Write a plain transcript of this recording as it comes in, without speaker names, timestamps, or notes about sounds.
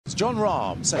Jon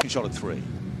Rahm, second shot at 3.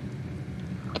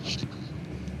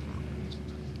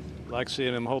 Like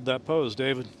seeing him hold that pose,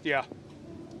 David. Yeah.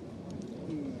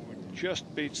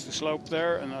 Just beats the slope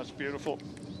there, and that's beautiful.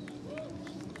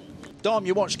 Dom,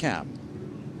 you watch Cam.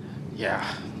 Yeah.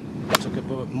 Took a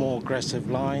bit more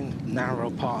aggressive line, narrow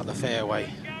part of the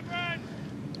fairway.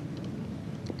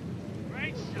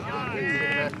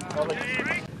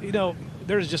 You know,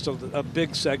 there's just a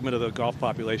big segment of the golf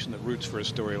population that roots for a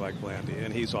story like Blandy,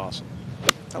 and he's awesome.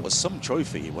 That was some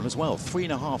trophy he won as well.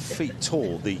 3.5 feet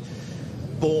tall, the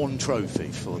Bourne Trophy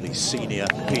for the senior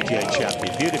PGA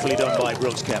champion. Beautifully done by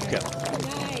Brooks Koepka.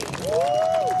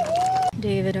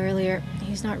 David earlier,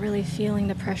 he's not really feeling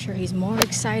the pressure. He's more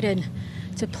excited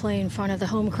to play in front of the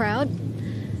home crowd.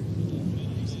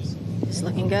 It's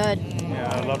looking good.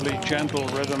 Yeah, lovely gentle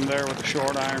rhythm there with the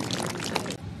short iron.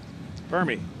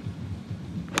 Fermi.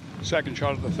 Second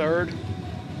shot at the 3rd.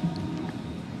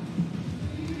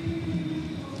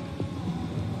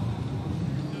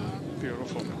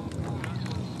 Beautiful.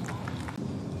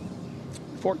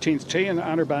 14th tee and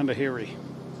Anirban-Dahiri.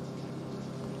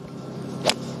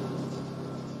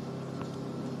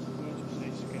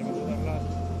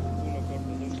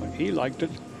 He liked it.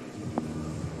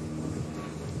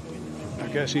 I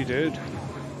guess he did.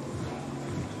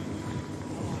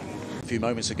 A few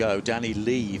moments ago, Danny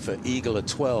Lee for eagle at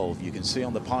 12. You can see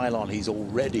on the pylon he's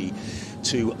already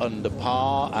 2 under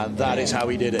par, and that is how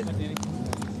he did it.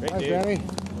 Hi, Danny.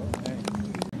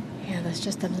 Yeah, there's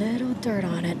just a little dirt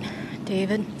on it,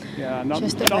 David. Yeah, not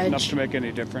enough to make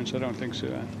any difference. I don't think so.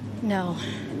 No.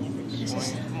 This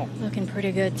is looking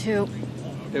pretty good, too.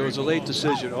 It was a late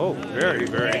decision. Oh, very,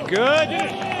 very good.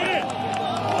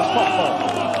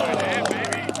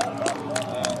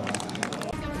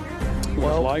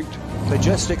 Well liked.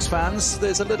 Majestics fans,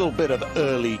 there's a little bit of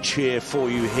early cheer for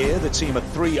you here. The team are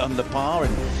 3 under par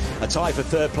and a tie for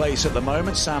 3rd place at the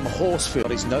moment. Sam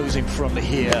Horsfield is nosing from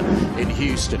here in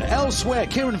Houston. Elsewhere,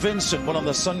 Kieran Vincent went on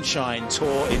the Sunshine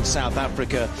Tour in South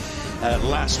Africa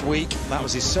last week. That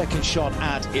was his 2nd shot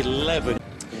at 11.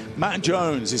 Matt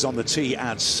Jones is on the tee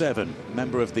at 7,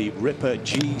 member of the Ripper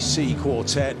GC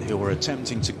quartet, who are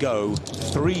attempting to go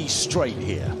 3 straight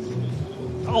here.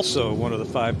 Also one of the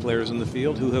 5 players in the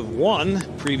field who have won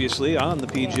previously on the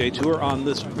PGA Tour on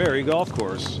this very golf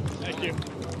course. Thank you.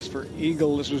 For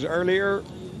eagle, this was earlier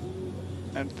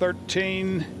at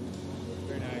 13.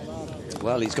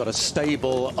 Well, he's got a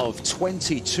stable of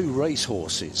 22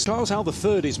 racehorses. Charles Howell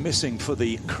III is missing for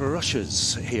the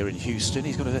Crushers here in Houston.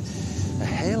 He's got a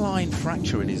hairline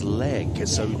fracture in his leg.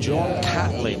 So John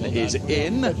Catlin is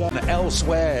in. And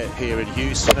elsewhere here in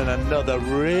Houston, and another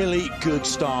really good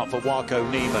start for Waco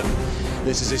Neiman.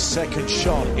 This is his 2nd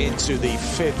shot into the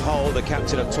 5th hole, the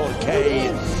captain of Torquay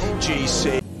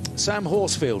GC. Sam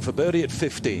Horsfield for birdie at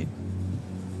 15.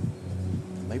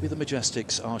 Maybe the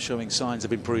Majestics are showing signs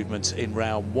of improvement in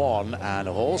round 1, and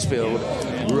Horsfield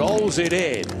rolls it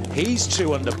in. He's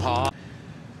 2 under par.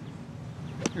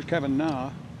 Here's Kevin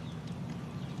Na.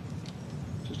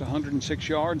 Just 106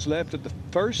 yards left at the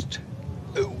 1st.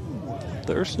 Ooh.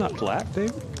 Thirst not black,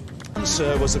 Dave?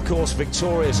 Sir was, of course,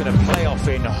 victorious in a playoff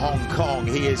in Hong Kong.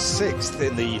 He is 6th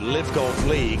in the LIV Golf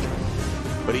League.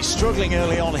 But he's struggling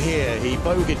early on here. He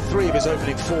bogeyed 3 of his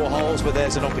opening 4 holes, but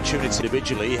there's an opportunity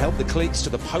individually. He helped the Cliques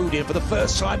to the podium for the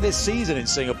first time this season in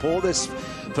Singapore. This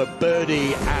for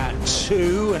birdie at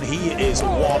 2, and he is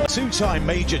 1. 2-time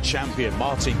major champion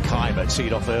Martin Keimer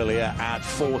teed off earlier at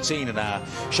 14 in our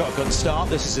shotgun start.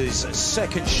 This is his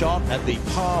 2nd shot at the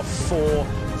par 4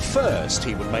 first.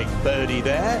 He would make birdie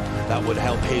there. That would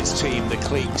help his team, the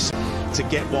Cliques, to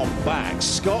get 1 back.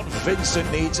 Scott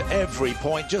Vincent needs every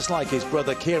point, just like his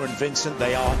brother Kieran Vincent.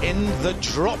 They are in the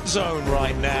drop zone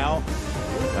right now,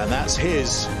 and that's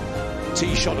his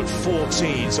tee shot at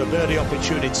 14, so birdie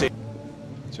opportunity.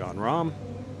 Jon Rahm.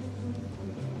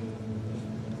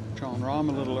 Jon Rahm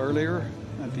a little earlier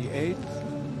at the 8th.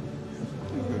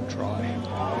 Good try.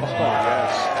 Oh,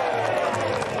 yes.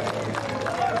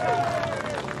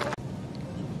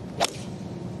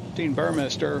 Dean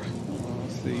Burmester,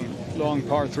 the long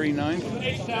par 3 9. Oh,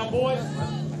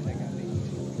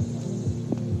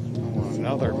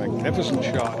 another magnificent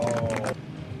shot.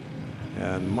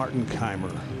 And Martin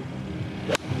Keimer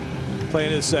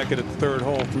playing his 2nd at the 3rd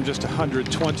hole from just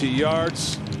 120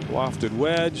 yards. Lofted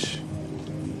wedge.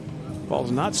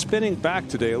 Ball's not spinning back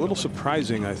today. A little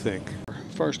surprising, I think.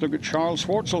 First look at Charles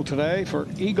Schwartzel today for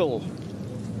eagle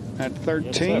at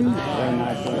 13.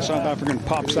 And the South African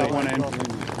pops that one in.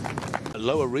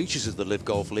 Lower reaches of the LIV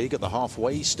Golf League at the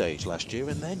halfway stage last year,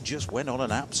 and then just went on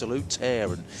an absolute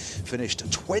tear and finished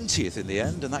 20th in the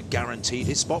end, and that guaranteed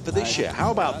his spot for this year.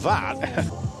 How about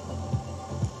that?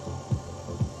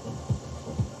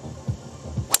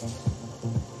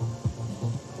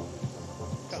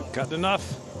 Cutting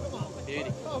enough.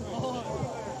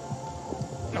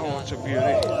 Oh, it's a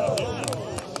beauty.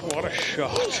 What a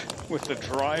shot with the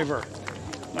driver.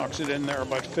 Knocks it in there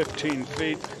about 15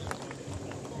 feet.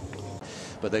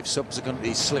 But they've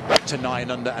subsequently slipped back to 9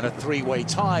 under and a three-way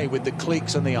tie with the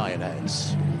Cleeks and the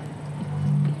Ironheads.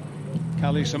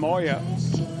 Kali Samoya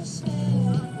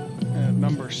at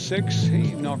number 6.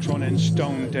 He knocks one in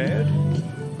stone dead.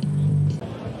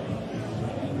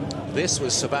 This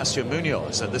was Sebastian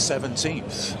Munoz at the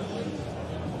 17th.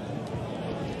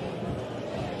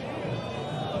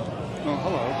 Oh,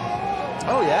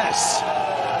 hello. Oh, yes.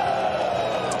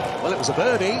 Well, it was a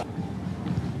birdie.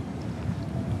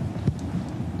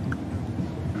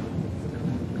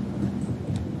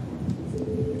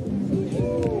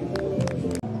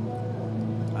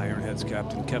 Ironheads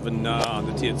captain Kevin Na on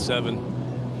the tee at 7.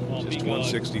 Just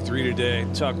 163 today.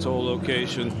 Tucked hole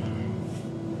location.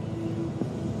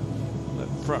 That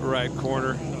front right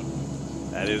corner.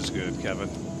 That is good, Kevin.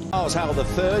 Charles Howell the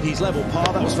third. He's level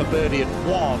par. That was for birdie at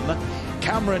 1.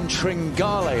 Cameron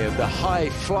Tringale of the High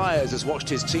Flyers has watched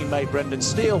his teammate Brendan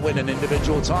Steele win an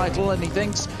individual title, and he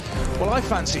thinks, well, I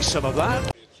fancy some of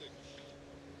that.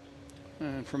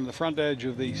 And from the front edge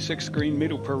of the 6th green,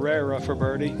 Mito Pereira for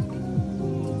birdie.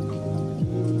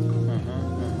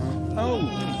 Oh!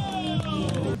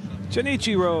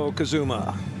 Junichiro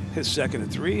Kazuma, his second at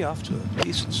 3, off to a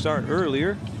decent start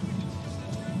earlier.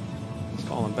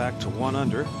 Falling back to 1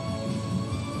 under.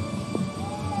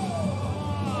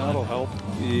 That'll help.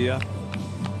 Yeah.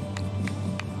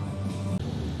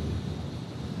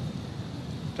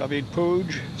 David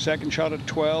Puig, second shot at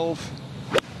 12.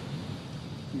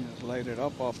 He has laid it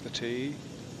up off the tee.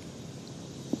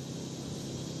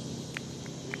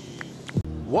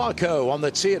 Waco on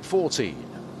the tee at 14.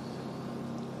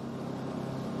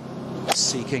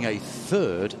 Seeking a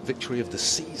 3rd victory of the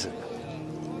season.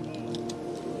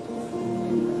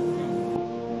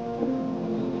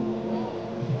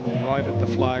 Right at the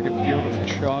flag, a beautiful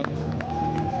shot.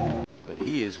 But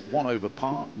he is 1 over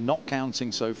par, not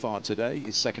counting so far today.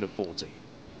 He's second at 40.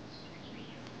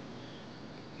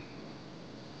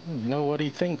 Know what he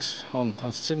thinks on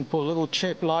a simple little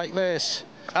chip like this.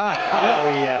 Oh,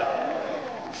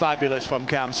 yeah. Fabulous from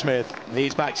Cam Smith.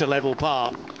 He's back to level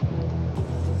par.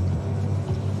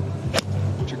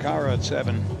 Chikara at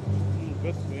 7.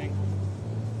 Good swing.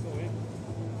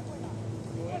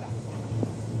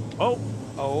 Oh!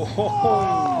 Oh!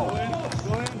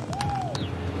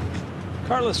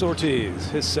 Carlos Ortiz,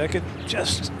 his second,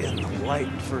 just in the light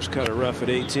first cut of rough at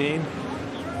 18.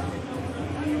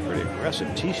 Pretty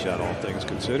aggressive tee shot, all things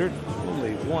considered.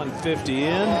 Only 150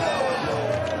 in.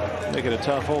 Make it a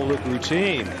tough hole look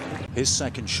routine. His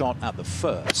second shot at the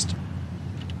first.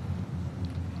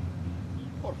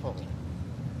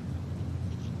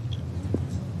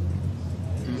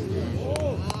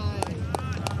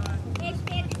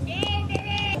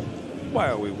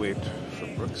 While we wait for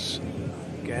Brooks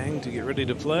gang to get ready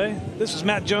to play, this is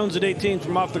Matt Jones at 18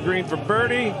 from off the green for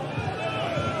birdie.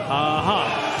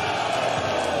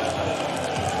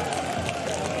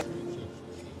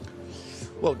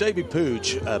 Well, David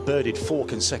Puig birdied 4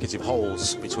 consecutive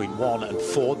holes between 1 and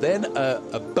 4, then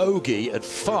a bogey at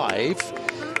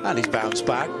 5, and he's bounced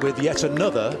back with yet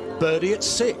another birdie at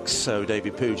 6. So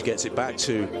David Puig gets it back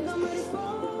to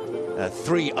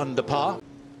 3 under par.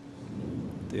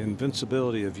 The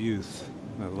invincibility of youth.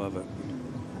 I love it.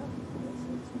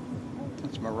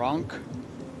 That's Maronk.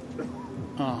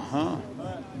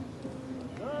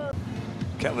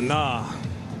 Kevin Na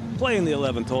playing the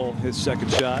 11th hole, his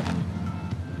second shot.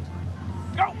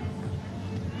 Go!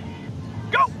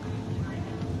 Go!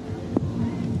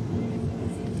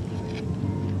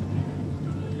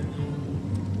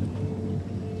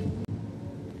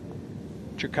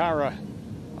 Chikara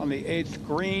on the 8th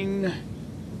green.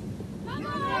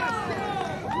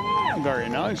 Very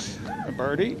nice. A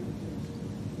birdie.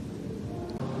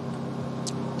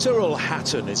 Tyrrell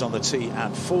Hatton is on the tee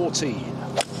at 14.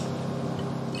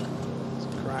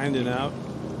 Grinding out.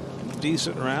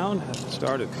 Decent round.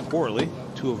 Started poorly.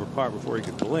 2 over par before he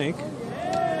could blink.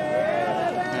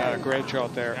 Yeah, great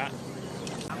shot there.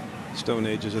 Stone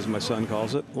Ages, as my son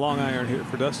calls it. Long iron here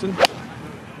for Dustin.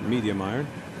 Medium iron.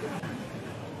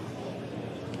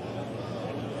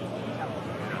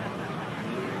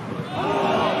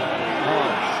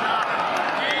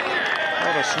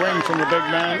 What a swing from the big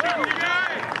man.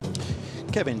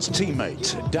 Kevin's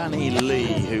teammate, Danny Lee,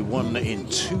 who won in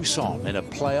Tucson in a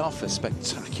playoff, a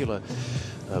spectacular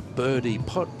birdie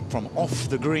putt from off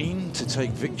the green to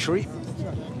take victory.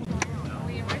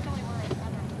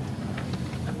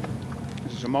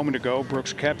 This is a moment ago.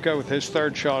 Brooks Koepka with his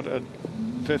 3rd shot at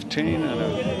 15 and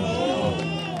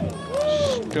a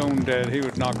stone dead, he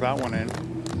would knock that one in.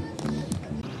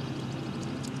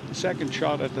 Second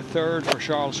shot at the third for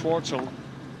Charles Schwartzel.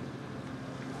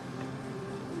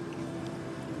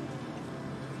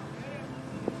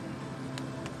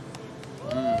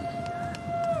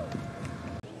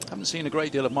 Haven't seen a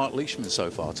great deal of Mark Leishman so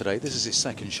far today. This is his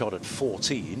second shot at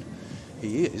 14.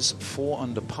 He is 4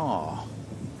 under par.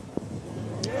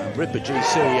 And Ripper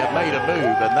GC have made a move,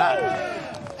 and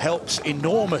that helps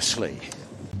enormously.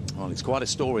 Well, it's quite a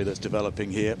story that's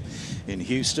developing here in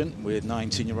Houston with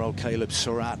 19-year-old Caleb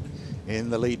Surratt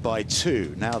in the lead by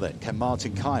 2. Now then, can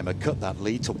Martin Keimer cut that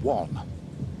lead to 1?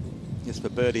 Yes, for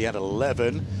birdie at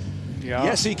 11. Yeah.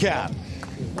 Yes, he can.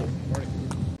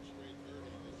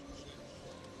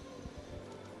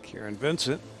 Kieran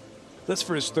Vincent. That's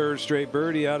for his 3rd straight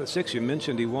birdie out of 6. You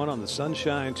mentioned he won on the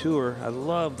Sunshine Tour. I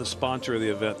love the sponsor of the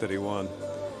event that he won.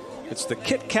 It's the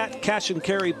Kit Kat Cash and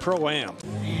Carry Pro-Am.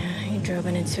 Yeah, he drove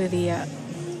it into the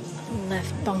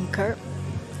left bunker,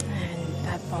 and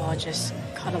that ball just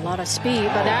caught a lot of speed,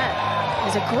 but that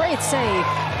is a great save.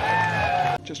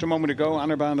 Just a moment ago,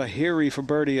 Anirban Ahiri for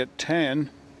birdie at 10.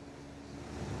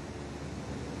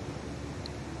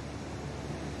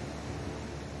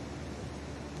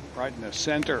 Right in the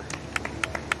center.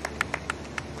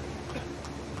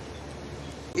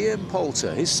 Ian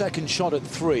Poulter, his second shot at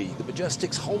 3. The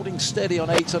Majestics holding steady on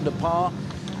 8 under par,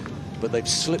 but they've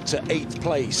slipped to 8th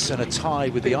place and a tie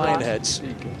with the Ironheads.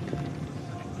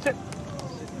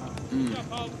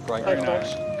 Very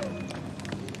nice.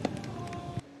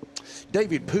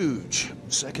 David Pooge,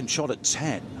 second shot at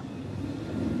 10.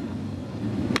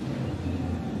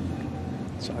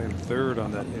 Saw him 3rd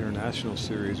on that International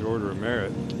Series Order of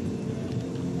Merit,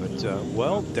 but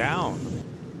well down.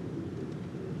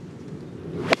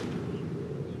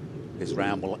 His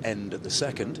round will end at the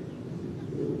 2nd.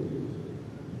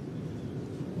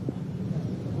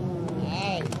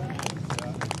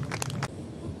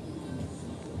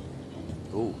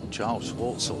 Oh, Charles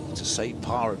Schwartzel to save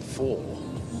par at 4.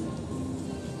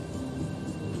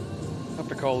 Have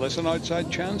to call this an outside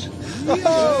chance.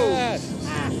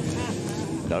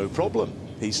 No problem.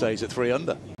 He stays at 3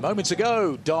 under. Moments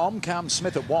ago, Dom, Cam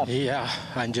Smith at 1. Yeah,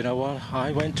 and you know what?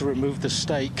 I went to remove the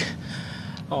stake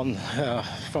on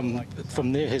from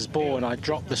near his ball, and I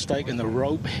dropped the stake, and the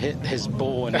rope hit his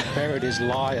ball and it buried his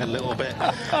lie a little bit.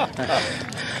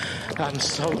 I'm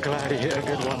so glad he hit a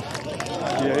good one.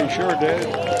 Yeah, he sure did.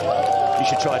 You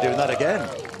should try doing that again.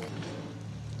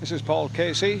 This is Paul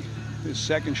Casey, his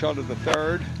second shot of the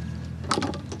 3rd.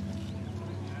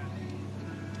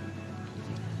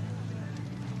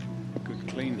 Good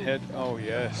clean hit. Oh,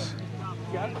 yes.